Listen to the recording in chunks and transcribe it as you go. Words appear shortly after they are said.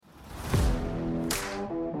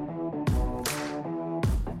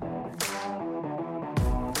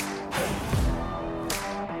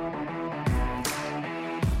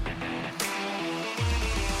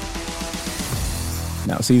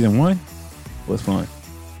thought season 1 was fun.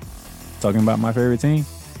 Talking about my favorite team,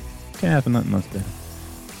 can't happen nothing else better.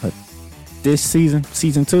 But this season,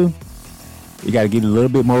 season 2, you got to get a little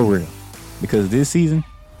bit more real because this season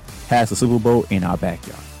has the Super Bowl in our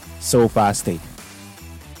backyard, SoFi Stadium.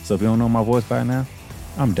 So if you don't know my voice by now,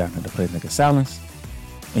 I'm down at the Play Nigga Silence,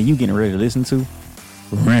 and you getting ready to listen to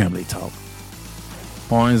Ramley Talk.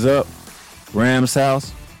 Horns up, Rams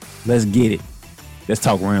house. Let's get it. Let's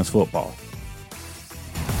talk Rams football.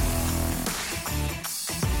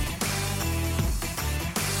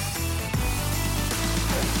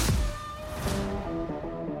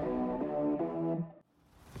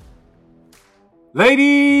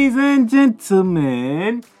 Ladies and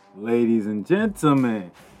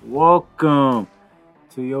gentlemen, welcome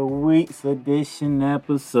to your week's edition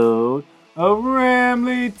episode of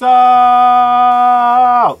Ramley Talk.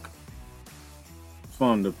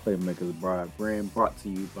 From the Playmakers brand, brought to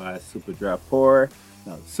you by Super Draft Pro,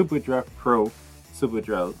 Super Draft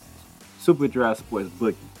Sports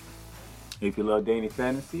Booking. If you love daily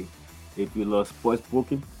fantasy, if you love sports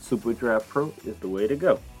booking, Super Draft Pro is the way to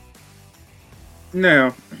go.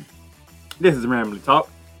 Now, this is Ramley Talk.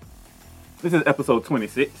 This is episode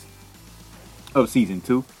 26 of season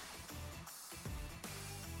 2.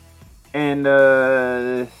 And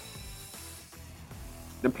the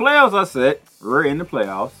playoffs are set. We're in the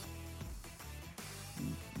playoffs.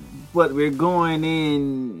 But we're going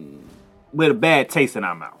in with a bad taste in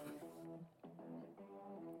our mouth.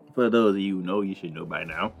 For those of you who know, you should know by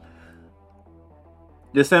now.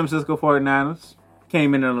 The San Francisco 49ers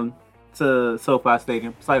came in to SoFi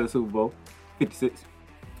Stadium, site of the Super Bowl, 56.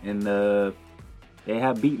 And they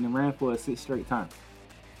have beaten the Rams for a 6th straight time.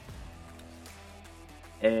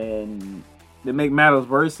 And to make matters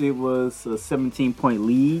worse, it was a 17-point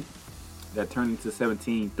lead that turned into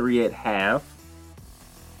 17-3 at half.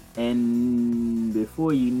 And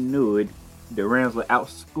before you knew it, the Rams were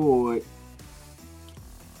outscored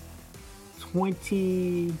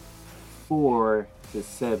 24-7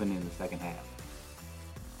 in the second half.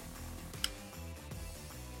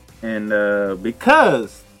 And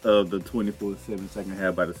because of the 24-7 second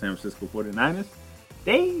half by the San Francisco 49ers,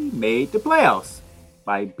 they made the playoffs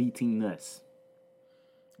by beating us.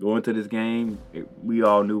 Going to this game, we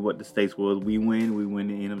all knew what the stakes was. We win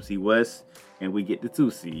the NFC West, and we get the 2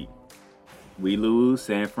 seed. We lose,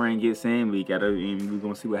 San Fran gets in. We're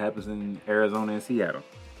gonna see what happens in Arizona and Seattle.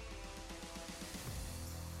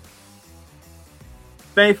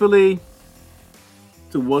 Thankfully,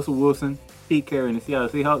 to Russell Wilson, Pete Carey, and the Seattle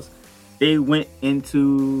Seahawks, they went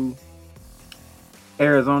into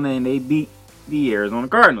Arizona and they beat the Arizona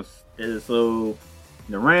Cardinals. And so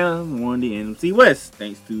the Rams won the NFC West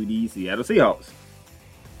thanks to the Seattle Seahawks,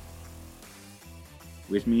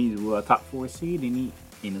 which means we're a top 4 seed in the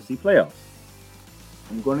NFC playoffs.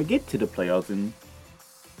 I'm going to get to the playoffs in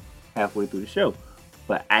halfway through the show,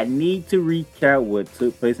 but I need to recap what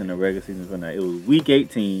took place in the regular season tonight. It was Week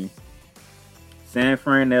 18. San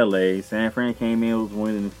Fran, LA. San Fran came in, was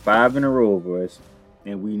winning 5 in a row over us,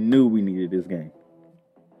 and we knew we needed this game.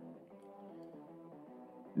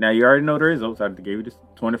 Now, you already know the results. I gave you this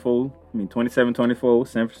 27-24,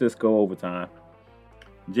 San Francisco overtime.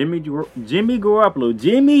 Jimmy Garoppolo,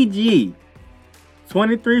 Jimmy G,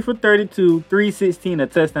 23 for 32, 316, a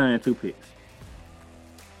touchdown, and 2 picks.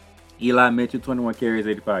 Eli Mitchell, 21 carries,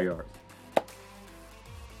 85 yards.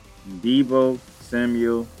 Deebo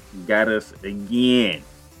Samuel got us again.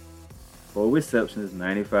 4 receptions,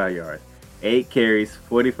 95 yards. 8 carries,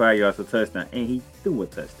 45 yards, a touchdown, and he threw a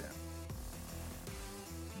touchdown.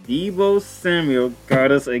 Deebo Samuel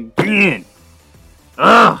got us again.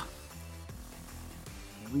 Ugh!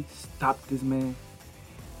 Can we stop this man?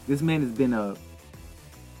 This man has been a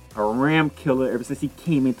Ram killer ever since he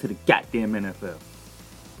came into the goddamn NFL.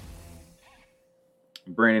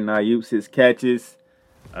 Brandon Ayuk, 6 catches,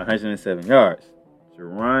 107 yards.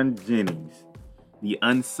 Jerron Jennings, the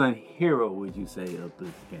unsung hero, would you say, of this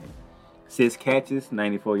game. 6 catches,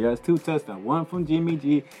 94 yards, 2 touchdowns. 1 from Jimmy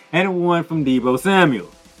G and 1 from Deebo Samuel.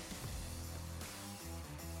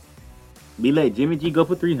 We let Jimmy G go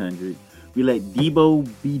for 300. We let Deebo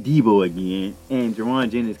be Deebo again. And Jerron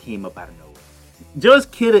Jennings came up out of nowhere. George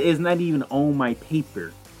Kittle is not even on my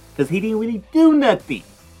paper because he didn't really do nothing.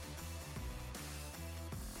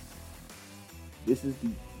 This is the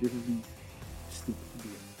stupid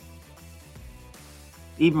deal.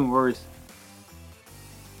 Even worse,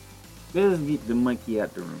 let's get the monkey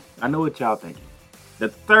out the room. I know what y'all thinking. The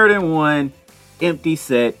 3rd and 1 empty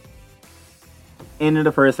set end of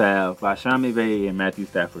the first half by Sean McVay and Matthew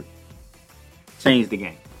Stafford changed the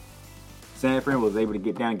game. San Fran was able to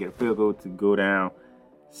get down, get a field goal to go down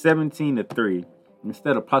 17-3.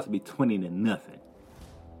 instead of possibly 20-0.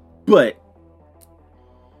 But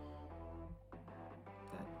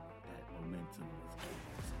that momentum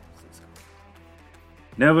is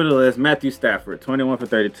nevertheless, Matthew Stafford, 21 for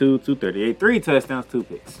 32, 238, 3 touchdowns, 2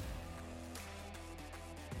 picks.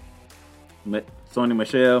 Sony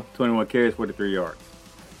Michel, 21 carries, 43 yards.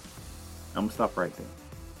 I'm going to stop right there.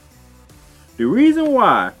 The reason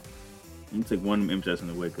why, let me take one of them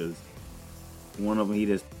interceptions away because one of them he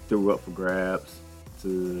just threw up for grabs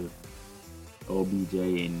to OBJ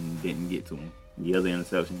and didn't get to him. The other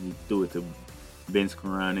interception, he threw it to Ben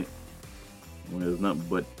Skowronek when there was nothing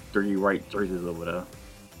but 3 right choices over there.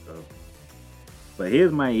 So, but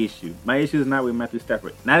here's my issue. My issue is not with Matthew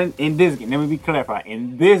Stafford. Not in this game. Let me be clarified.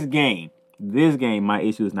 In this game, my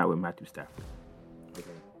issue is not with Matthew Stafford. Okay.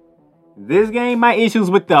 This game, my issue is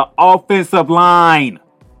with the offensive line.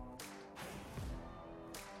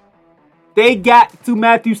 They got to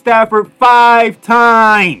Matthew Stafford 5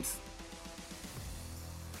 times.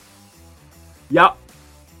 Yup.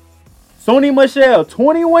 Sony Michel,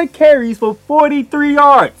 21 carries for 43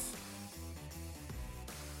 yards.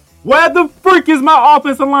 Where the freak is my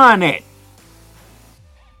offensive line at?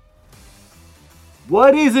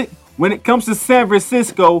 What is it when it comes to San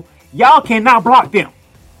Francisco? Y'all cannot block them.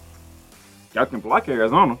 Y'all can block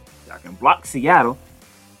Arizona. Y'all can block Seattle.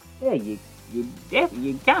 Yeah, you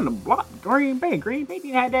kind of blocked Green Bay. Green Bay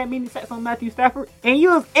didn't have that many sacks on Matthew Stafford. And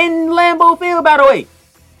you was in Lambeau Field, by the way.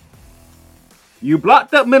 You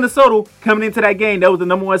blocked up Minnesota coming into that game. That was the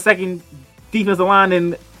number 1 second defensive line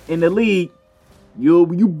in the league.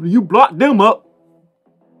 You blocked them up.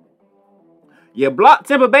 You blocked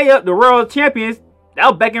Tampa Bay up, the world champions. That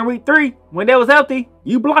was back in week 3 when they was healthy.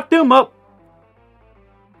 You blocked them up.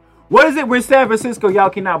 What is it with San Francisco y'all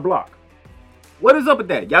cannot block? What is up with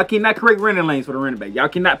that? Y'all cannot create running lanes for the running back. Y'all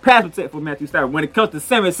cannot pass protect for Matthew Stafford when it comes to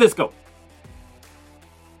San Francisco.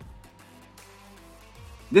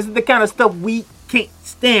 This is the kind of stuff we can't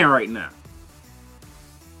stand right now.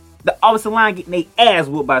 The offensive line getting their ass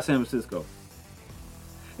whooped by San Francisco.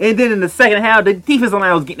 And then in the second half, the defensive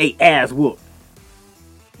line was getting their ass whooped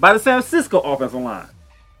by the San Francisco offensive line.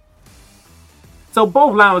 So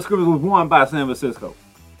both line of scrimmage was won by San Francisco.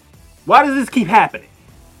 Why does this keep happening?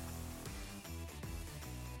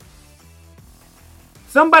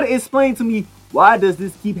 Somebody explain to me, why does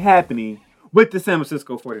this keep happening with the San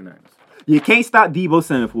Francisco 49ers? You can't stop Deebo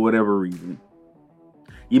Samuel for whatever reason.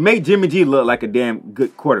 You make Jimmy G look like a damn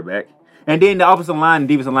good quarterback. And then the offensive line and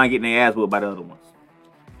defensive line getting their ass whooped by the other ones.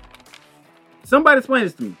 Somebody explain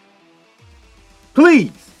this to me.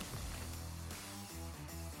 Please.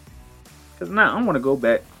 Because now I want to go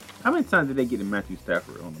back. How many times did they get to Matthew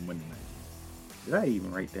Stafford on the Monday night? Did I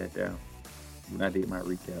even write that down when I did my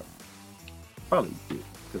recap? Probably did,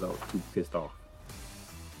 because I was too pissed off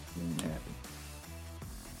when it happened.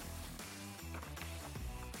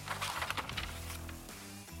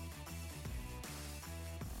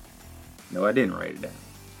 No, I didn't write it down.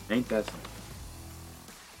 Ain't that something?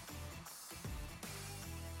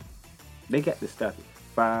 They got to stop it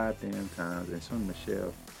 5 damn times, and Sony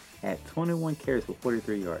Michel had 21 carries for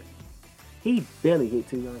 43 yards. He barely hit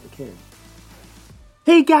 2 yards a carry.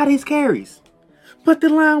 He got his carries, but the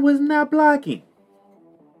line was not blocking.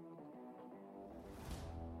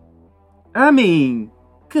 I mean,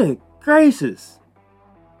 good gracious.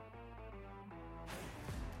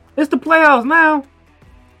 It's the playoffs now.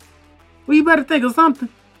 Well, you better think of something.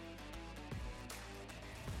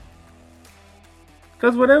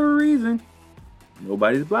 Because whatever reason,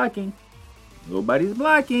 nobody's blocking. Nobody's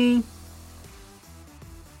blocking.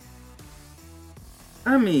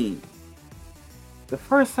 I mean, the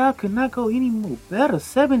first half could not go any more better.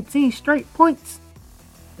 17 straight points.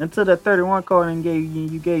 Until that 31 call and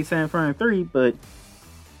you gave San Fran 3. But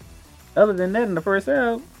other than that, in the first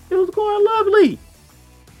half, it was going lovely.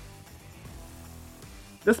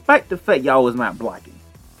 Despite the fact y'all was not blocking.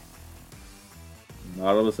 And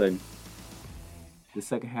all of a sudden, the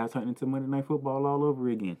second half turned into Monday Night Football all over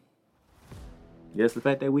again. Just the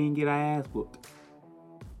fact that we didn't get our ass whooped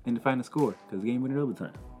in the final score because the game went in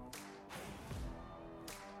overtime.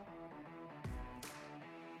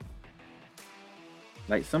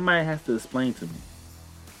 Like, somebody has to explain to me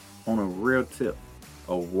on a real tip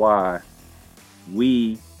of why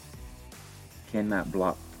we cannot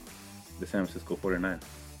block the San Francisco 49ers.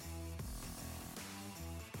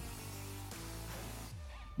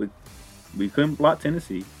 We couldn't block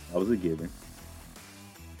Tennessee. That was a given.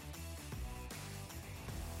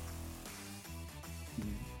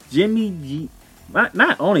 Jimmy G.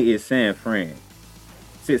 Not only is San Fran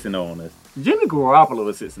 6-0 on us, Jimmy Garoppolo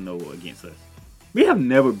is 6-0 against us. We have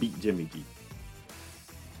never beat Jimmy G.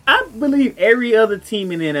 I believe every other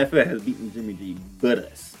team in the NFL has beaten Jimmy G but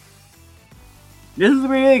us. This is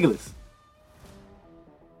ridiculous.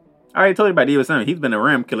 I already told you about Deebo Samuel. He's been a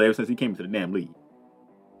Ram killer ever since he came to the damn league.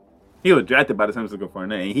 He was drafted by the San Francisco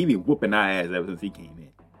 49ers, and he be whooping our ass ever since he came in.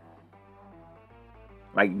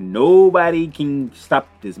 Like, nobody can stop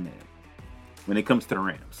this man when it comes to the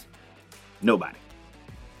Rams. Nobody.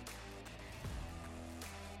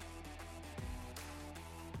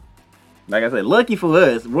 Like I said, lucky for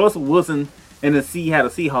us, Russell Wilson and the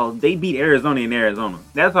Seahawks, they beat Arizona in Arizona.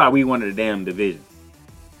 That's why we won the damn division.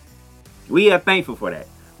 We are thankful for that.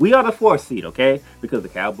 We are the 4th seed, okay? Because the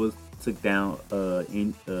Cowboys took down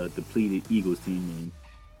depleted Eagles team and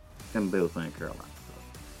Tampa Bay was playing Carolina.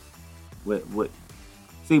 So, what?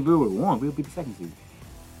 See, if we would have won, we would be the 2nd seed.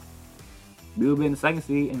 We would have been the 2nd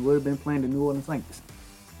seed and would have been playing the New Orleans Saints.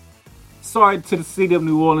 Sorry to the city of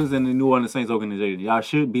New Orleans and the New Orleans Saints organization. Y'all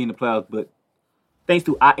should be in the playoffs, but thanks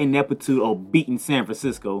to our ineptitude of beating San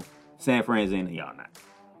Francisco, San Fran's in and y'all not.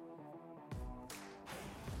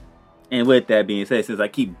 And with that being said, since I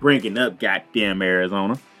keep bringing up goddamn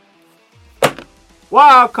Arizona,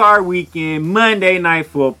 Wild Card Weekend, Monday Night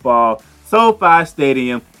Football, SoFi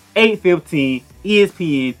Stadium, 8:15,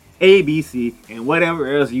 ESPN, ABC, and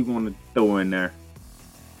whatever else you want to throw in there.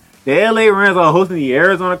 The LA Rams are hosting the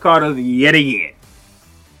Arizona Cardinals yet again.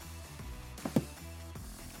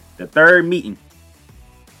 The 3rd meeting.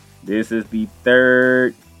 This is the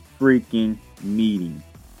 3rd freaking meeting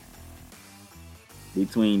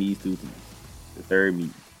between these two teams. The 3rd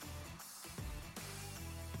meeting.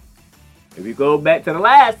 If you go back to the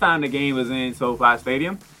last time the game was in SoFi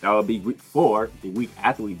Stadium, that would be week 4, the week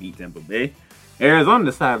after we beat Tampa Bay. Arizona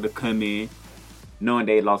decided to come in knowing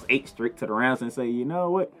they lost 8 straight to the Rams and say, you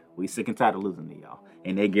know what? We sick and tired of losing to y'all.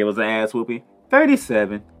 And they gave us an ass whooping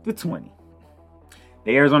 37-20.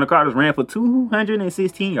 The Arizona Cardinals ran for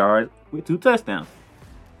 216 yards with 2 touchdowns.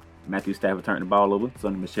 Matthew Stafford turned the ball over.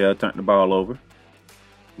 Sonny Michel turned the ball over.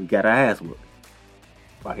 We got our ass whooped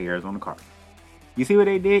by the Arizona Cardinals. You see what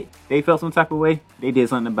they did? They felt some type of way. They did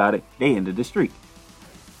something about it. They ended the streak.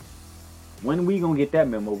 When are we going to get that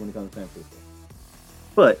memo when it comes to San Francisco?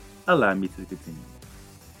 But allow me to continue.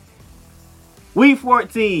 Week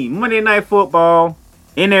 14, Monday Night Football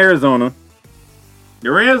in Arizona. The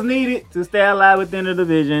Rams needed to stay alive within the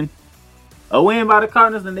division. A win by the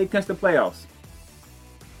Cardinals and they clinched the playoffs.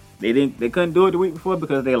 They couldn't do it the week before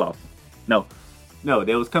because they lost. No,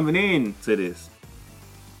 they was coming in to this.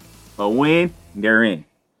 A win, they're in.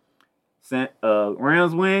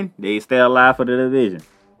 Rams win, they stay alive for the division.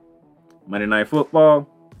 Monday Night Football,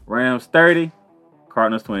 Rams 30,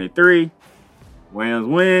 Cardinals 23. Rams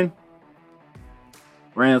win.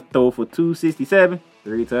 Rams throw for 267,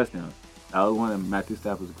 3 touchdowns. That was one of Matthew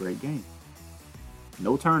Stafford's great games.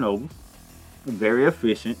 No turnovers. Very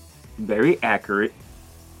efficient. Very accurate.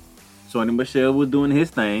 Sonny Michel was doing his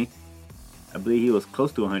thing. I believe he was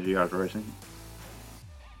close to 100 yards rushing.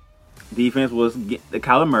 Defense was the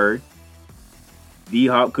Kyler Murray.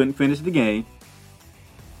 D-Hop couldn't finish the game.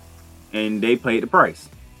 And they paid the price.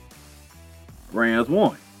 Rams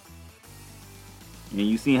won. And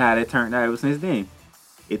you see how that turned out ever since then.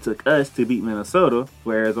 It took us to beat Minnesota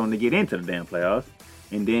for Arizona to get into the damn playoffs.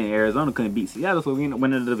 And then Arizona couldn't beat Seattle, so we ended up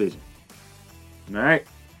winning the division. Alright?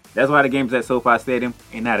 That's why the game's at SoFi Stadium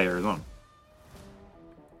and not Arizona.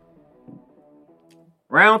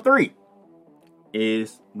 Round 3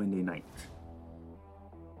 is Monday night.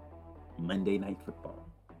 Monday Night Football.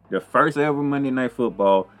 The first ever Monday Night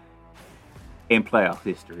Football in playoff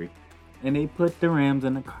history. And they put the Rams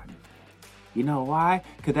and the Cardinals. You know why?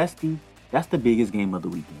 Because that's the biggest game of the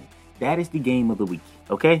weekend. That is the game of the week.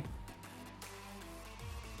 Okay?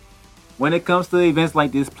 When it comes to events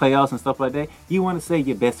like this, playoffs and stuff like that, you want to say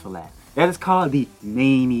your best for last. That is called the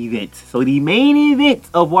main event. So the main event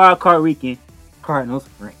of Wild Card Weekend, Cardinals,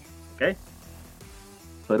 Rams. Okay?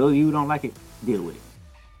 For those of you who don't like it, deal with it.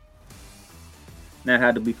 Now,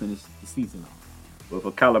 how did we finish the season off? Well,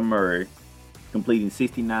 for Kyler Murray, completing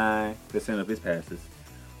 69% of his passes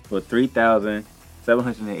for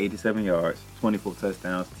 3,787 yards, 24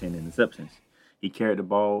 touchdowns, 10 interceptions. He carried the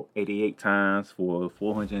ball 88 times for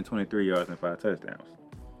 423 yards and 5 touchdowns.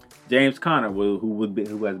 James Conner, who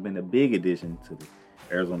has been a big addition to the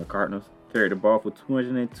Arizona Cardinals, carried the ball for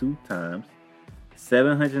 202 times,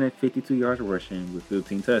 752 yards rushing with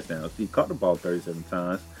 15 touchdowns. He caught the ball 37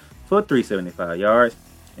 times for 375 yards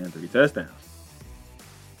and 3 touchdowns.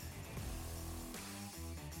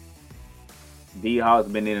 D-Hawk's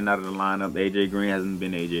been in and out of the lineup. AJ Green hasn't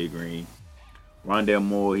been AJ Green. Rondale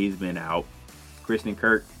Moore, he's been out. Christian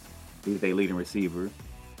Kirk, he's their leading receiver.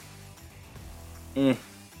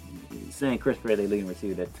 saying Chris Perry, they leading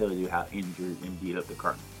receiver, that tells you how injured and beat up the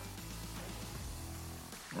Cardinals.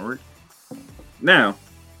 All right. Now,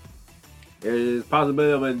 there's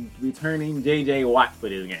possibility of a returning J.J. Watt for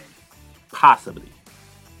this game. Possibly.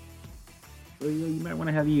 So, yeah, you might want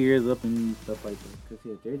to have your ears up and stuff like that. Because,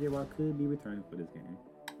 yeah, J.J. Watt could be returning for this game.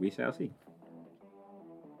 We shall see.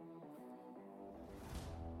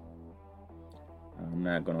 I'm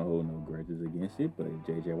not going to hold no grudges against it, but if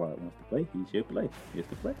J.J. Watt wants to play, he should play. It's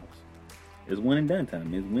the playoffs. It's win and done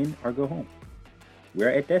time. It's win or go home. We're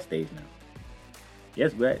at that stage now.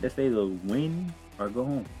 Yes, we're at that stage of win or go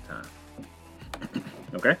home time.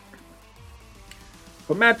 Okay?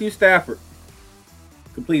 For Matthew Stafford,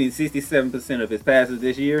 completing 67% of his passes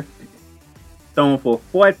this year, thrown for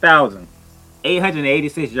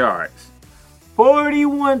 4,886 yards,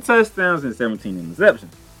 41 touchdowns, and 17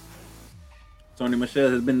 interceptions. Sony Michel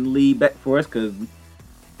has been the lead back for us because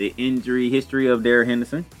the injury history of Darrell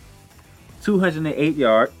Henderson.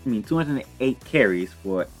 208 carries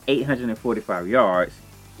for 845 yards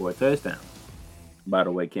for a touchdown. By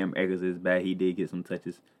the way, Cam Akers is back. He did get some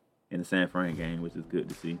touches in the San Fran game, which is good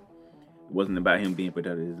to see. It wasn't about him being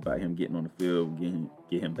productive. It's about him getting on the field,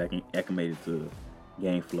 get him back acclimated to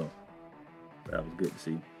game flow. So that was good to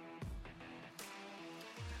see.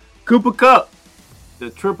 Cooper Kupp, the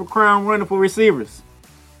Triple Crown runner for receivers.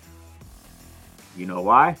 You know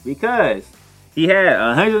why? Because he had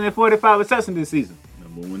 145 receptions this season.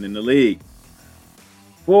 Number one in the league.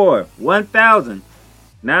 For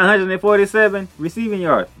 1,947 receiving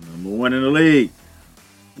yards. Number one in the league.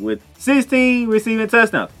 With 16 receiving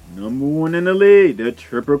touchdowns. Number one in the league. The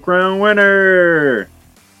Triple Crown winner.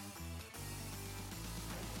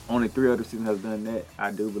 Only 3 other receivers have done that.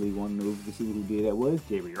 I do believe one of the receivers who did that was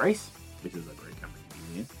Jerry Rice, which is a great company to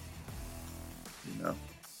be in. You know.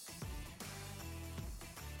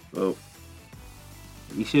 So,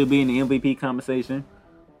 he should be in the MVP conversation,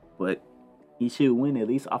 but he should win at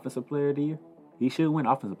least Offensive Player of the Year. He should win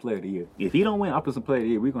Offensive Player of the Year. If he don't win Offensive Player of the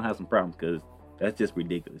Year, we're going to have some problems because that's just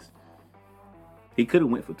ridiculous. He could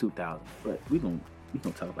have went for 2,000, but we're gonna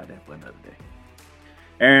talk about that for another day.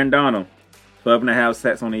 Aaron Donald, 12.5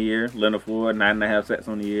 sacks on the year. Leonard Floyd, 9.5 sacks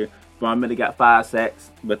on the year. Von Miller got 5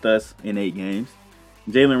 sacks with us in 8 games.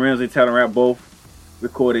 Jalen Ramsey, Tyler Rapp both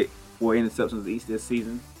recorded 4 interceptions each this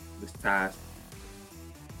season, which ties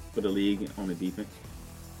for the league on the defense.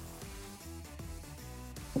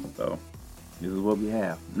 So, this is what we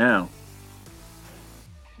have. Now,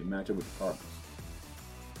 the matchup with the Cardinals.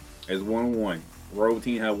 It's 1-1. Road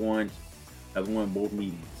team has won both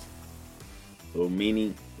meetings. So,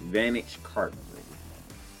 meaning advantage Cardinals.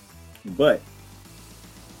 But,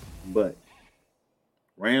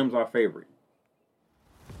 Rams are favorite.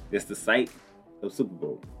 It's the site of Super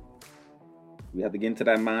Bowl. We have to get into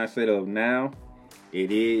that mindset of now,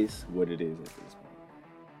 it is what it is at this point.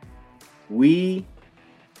 We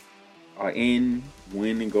are in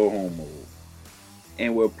win and go home mode.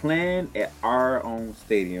 And we're playing at our own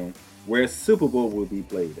stadium where Super Bowl will be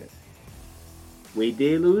played at. We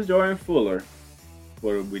did lose Jordan Fuller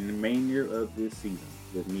for the remainder of this season.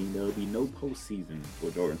 Which means there will be no postseason for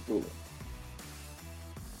Jordan Fuller.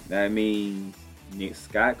 That means Nick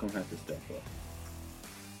Scott gonna have to step up.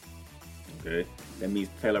 Okay? That means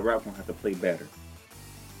Taylor Rapp gonna have to play better.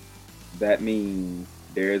 That means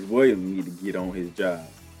Darius Williams need to get on his job.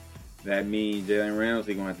 That means Jalen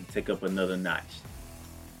Ramsey gonna have to take up another notch.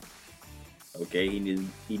 Okay, he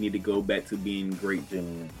need to go back to being great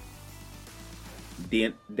Jalen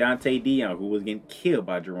Ramsey. Dante Dion, who was getting killed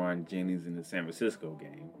by Jerron Jennings in the San Francisco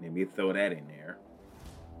game. Let me throw that in there.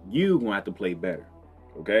 You gonna have to play better.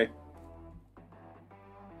 Okay?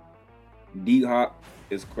 D-Hop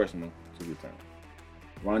is questionable to return.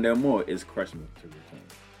 Rondale Moore is questionable to return.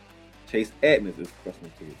 Chase Edmonds is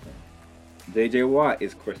questionable to return. J.J. Watt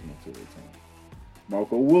is questionable to return.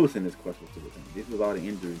 Marco Wilson is questionable to return. This was all the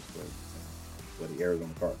injuries for the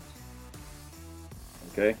Arizona Cardinals.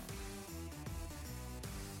 Okay?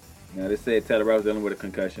 Now, they said Taylor Rapp was dealing with a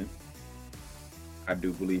concussion. I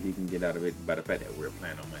do believe he can get out of it by the fact that we're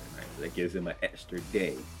playing on Monday night. So that gives him an extra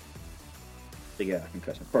day to get out of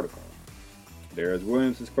concussion protocol. Darius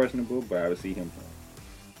Williams is questionable, but I would see him playing.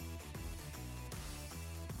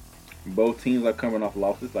 Both teams are coming off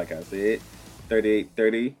losses, like I said.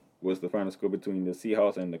 38-30 was the final score between the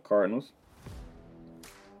Seahawks and the Cardinals.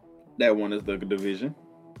 That one is the division.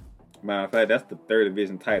 Matter of fact, that's the 3rd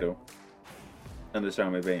division title under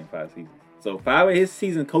Sean McVay in 5 seasons. So 5 of his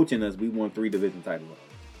season coaching us, we won 3 division titles.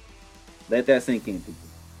 Let that sink in, people.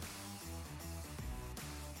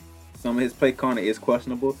 Some of his play calling is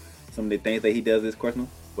questionable. Some of the things that he does is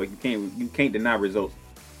questionable. But you can't deny results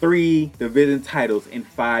 3 division titles in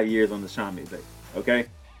 5 years on the Sean McVay. Okay?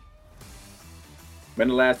 When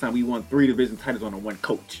the last time we won 3 division titles on a one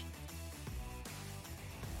coach?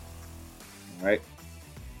 All right.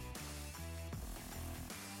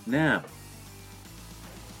 Now,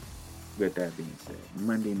 with that being said,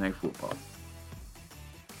 Monday Night Football.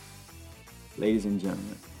 Ladies and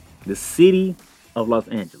gentlemen, the city of Los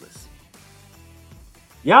Angeles.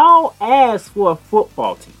 Y'all asked for a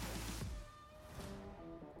football team.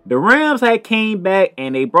 The Rams had came back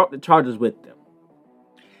and they brought the Chargers with them.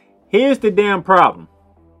 Here's the damn problem.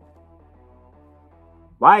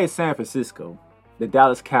 Why is San Francisco, the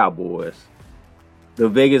Dallas Cowboys, the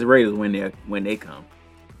Vegas Raiders when they come,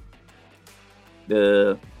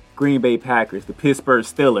 the Green Bay Packers, the Pittsburgh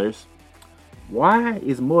Steelers, why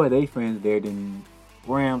is more of their fans there than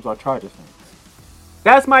Rams or Chargers fans?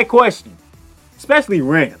 That's my question. Especially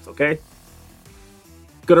Rams, okay?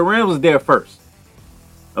 Because the Rams was there first.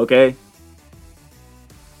 Okay?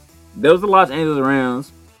 There was the Los Angeles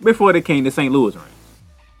Rams before they came to St. Louis Rams.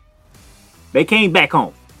 They came back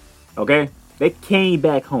home. Okay? They came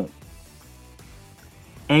back home.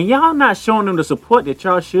 And y'all not showing them the support that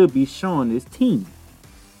y'all should be showing this team.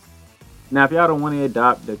 Now, if y'all don't want to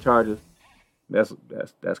adopt the Chargers, that's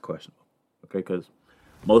questionable. Okay? Because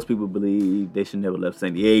most people believe they should never left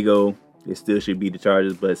San Diego. They still should be the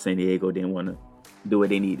Chargers, but San Diego didn't want to do what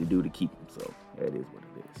they need to do to keep them. So, that is what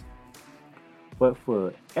it is. But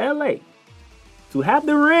for LA to have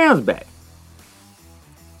the Rams back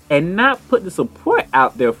and not put the support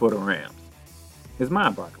out there for the Rams is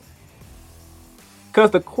mind-boggling.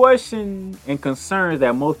 Because the question and concerns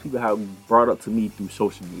that most people have brought up to me through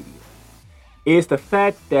social media is the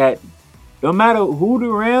fact that no matter who the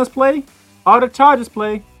Rams play or the Chargers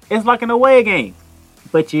play, it's like an away game.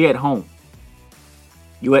 But you're at home.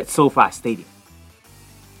 You're at SoFi Stadium.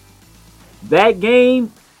 That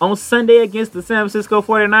game on Sunday against the San Francisco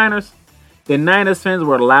 49ers, the Niners fans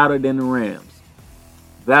were louder than the Rams.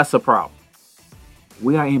 That's a problem.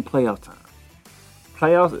 We are in playoff time.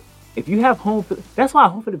 Playoffs, if you have home field, that's why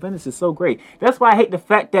home field advantage is so great. That's why I hate the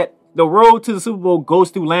fact that the road to the Super Bowl goes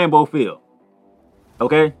through Lambeau Field.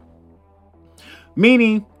 Okay?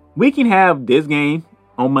 Meaning, we can have this game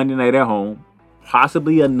on Monday night at home,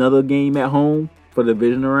 possibly another game at home for the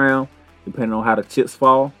division round, depending on how the chips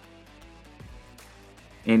fall.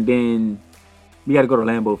 And then we got to go to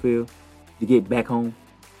Lambeau Field to get back home.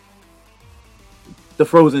 The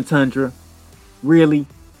frozen tundra. Really?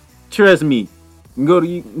 Trust me. Go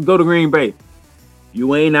to Green Bay.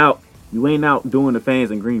 You ain't out doing the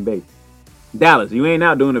fans in Green Bay. Dallas, you ain't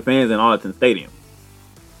out doing the fans in Arlington Stadium.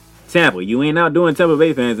 Tampa, you ain't out doing Tampa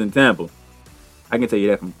Bay fans in Tampa. I can tell you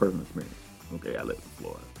that from personal experience. Okay, I live in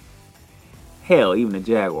Florida. Hell, even the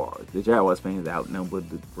Jaguars. The Jaguars fans outnumbered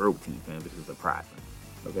the road team fans, which is surprising.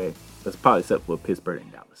 Okay? That's probably except for Pittsburgh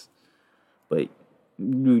and Dallas. But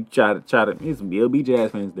you try to, there's some LB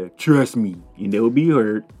Jazz fans there. Trust me, and they'll be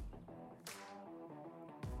hurt.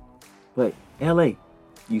 But LA,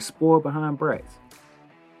 you spoiled behind brats.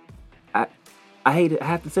 I hate it. I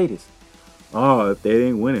have to say this. Oh, if they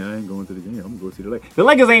ain't winning, I ain't going to the game. I'm going to go see the Lakers. The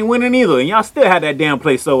Lakers ain't winning either, and y'all still had that damn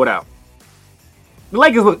place sold out. The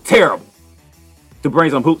Lakers look terrible. To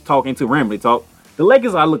bring some hoops talk into Rambly talk, the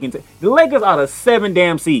Lakers are the 7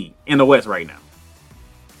 damn seed in the West right now.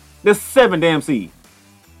 The 7 damn seed.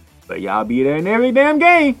 But y'all be there in every damn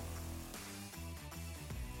game.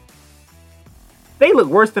 They look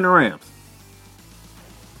worse than the Rams.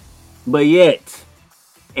 But yet,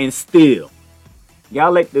 and still,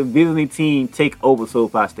 y'all let the visiting team take over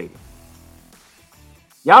SoFi Stadium.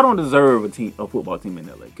 Y'all don't deserve a football team in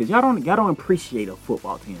LA because y'all don't appreciate a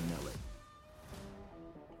football team in LA.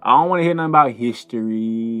 I don't want to hear nothing about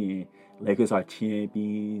history and Lakers are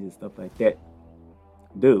champions and stuff like that.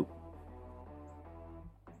 Dude,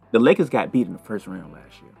 the Lakers got beat in the first round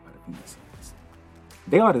last year by the Phoenix Suns.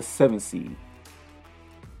 They are the 7th seed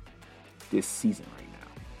this season right now.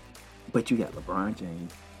 But you got LeBron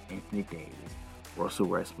James, Anthony Davis, Russell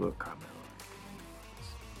Westbrook, Carmelo.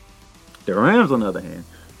 The Rams, on the other hand,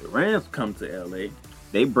 the Rams come to LA.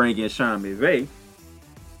 They bring in Sean McVay.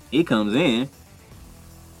 He comes in,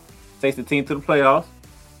 takes the team to the playoffs.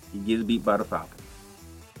 He gets beat by the Falcons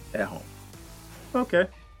at home. Okay.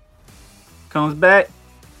 Comes back,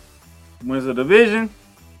 wins the division,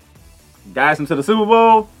 guides him to the Super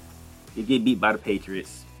Bowl. He get beat by the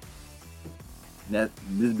Patriots. This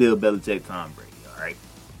Bill Belichick, Tom Brady. All right.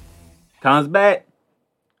 Comes back,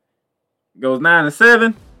 goes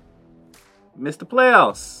 9-7. Missed the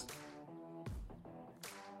playoffs.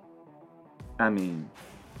 I mean,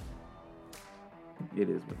 it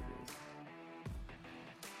is what it is.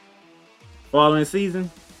 Following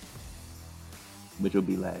season, which will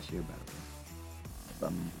be last year, by the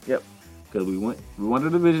way. Yep, because we won the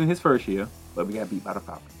division his first year, but we got beat by the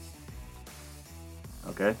Falcons.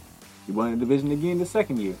 Okay, we won the division again the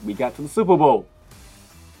second year. We got to the Super Bowl.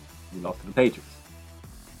 We lost to the Patriots.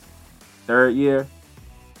 Third year,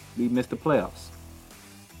 we missed the playoffs,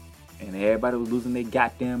 and everybody was losing their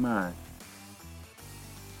goddamn mind.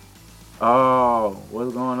 Oh,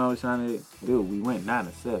 what's going on, Shawnee? Dude, we went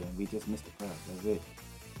 9-7. We just missed the playoffs. That's it.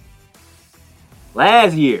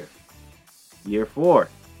 Last year, year 4,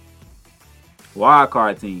 wild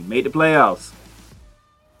card team made the playoffs.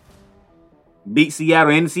 Beat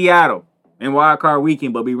Seattle in wild card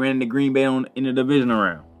weekend, but we ran into Green Bay in the divisional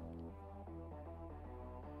round.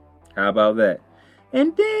 How about that?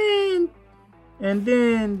 And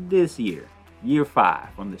then this year, year 5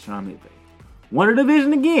 from the Sean McVay, won the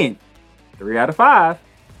division again. 3 out of 5.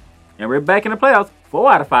 And we're back in the playoffs.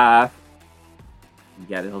 4 out of 5. We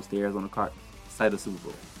got to host the Arizona Cardinals. Site of Super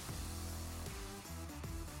Bowl.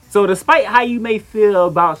 So despite how you may feel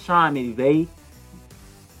about Sean McVay,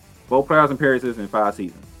 4 playoffs appearances in 5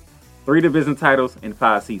 seasons. 3 division titles in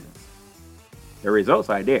 5 seasons. The results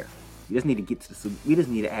are there. We just need to get to the Super Bowl. We just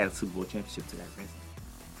need to add a Super Bowl championship to that resume.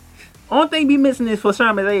 Only thing we missing is for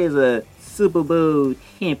Sean McVay is a Super Bowl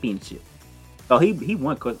championship. Oh, he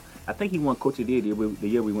won. I think he won Coach of the Year the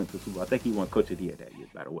year we went to the Super Bowl. I think he won Coach of the Year that year,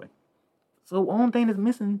 by the way. So the only thing that's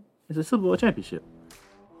missing is a Super Bowl championship.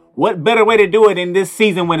 What better way to do it in this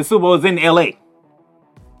season when the Super Bowl is in LA?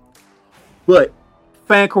 But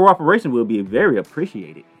fan cooperation will be very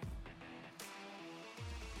appreciated.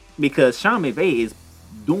 Because Sean McVay is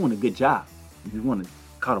doing a good job. If you want to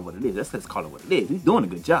call it what it is, let's call it what it is. He's doing a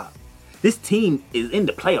good job. This team is in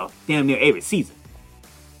the playoffs damn near every season.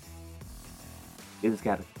 They just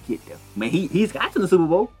gotta get there. Man, he's got to the Super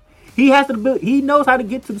Bowl. He has to build. He knows how to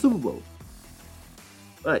get to the Super Bowl.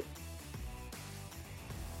 But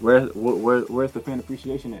where's the fan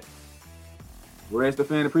appreciation at? Where's the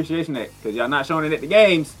fan appreciation at? Because y'all not showing it at the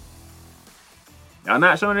games. Y'all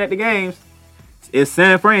not showing it at the games. If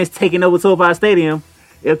San Fran's taking over SoFi Stadium,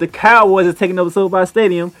 if the Cowboys are taking over SoFi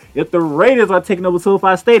Stadium, if the Raiders are taking over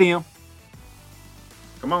SoFi Stadium,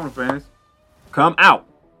 come on, fans. Come out.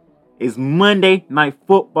 It's Monday Night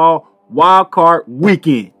Football Wild Card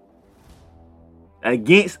Weekend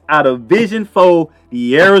against our Division foe,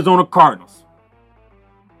 the Arizona Cardinals.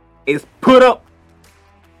 It's put up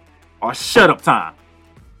or shut up time.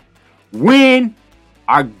 Win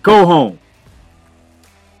or go home.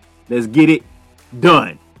 Let's get it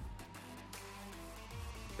done.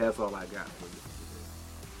 That's all I got for you today.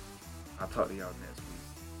 I'll talk to y'all next week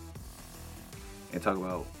and talk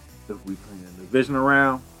about if we play in the divisional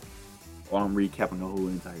round or I'm recapping the whole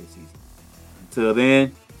entire season. Until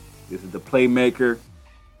then, this is the Playmaker,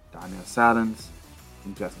 Donnell Silence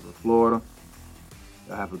from Jacksonville, Florida.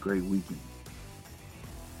 Y'all have a great weekend.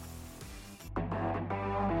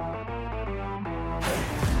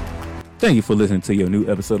 Thank you for listening to your new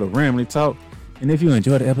episode of Ramley Talk. And if you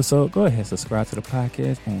enjoyed the episode, go ahead and subscribe to the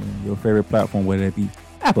podcast on your favorite platform, whether it be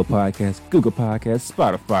Apple Podcasts, Google Podcasts,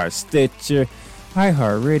 Spotify, Stitcher,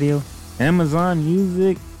 iHeartRadio, Amazon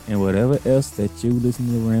Music, and whatever else that you listen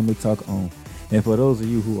to Ramley Talk on. And for those of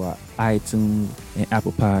you who are iTunes and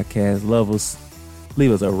Apple Podcast lovers,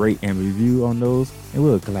 leave us a rate and review on those, and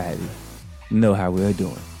we'll gladly know how we're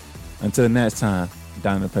doing. Until next time,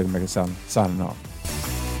 Donnell Playmaker signing off.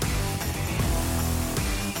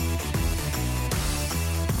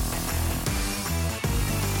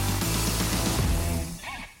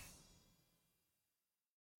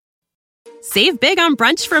 Save big on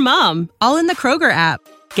brunch for mom, all in the Kroger app.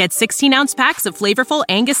 Get 16-ounce packs of flavorful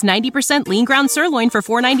Angus 90% lean ground sirloin for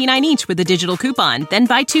 $4.99 each with a digital coupon. Then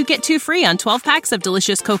buy 2, get 2 free on 12 packs of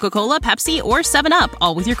delicious Coca-Cola, Pepsi, or 7-Up,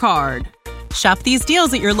 all with your card. Shop these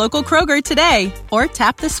deals at your local Kroger today, or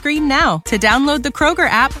tap the screen now to download the Kroger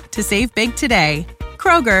app to save big today.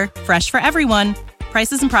 Kroger, fresh for everyone.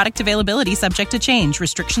 Prices and product availability subject to change.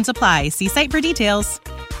 Restrictions apply. See site for details.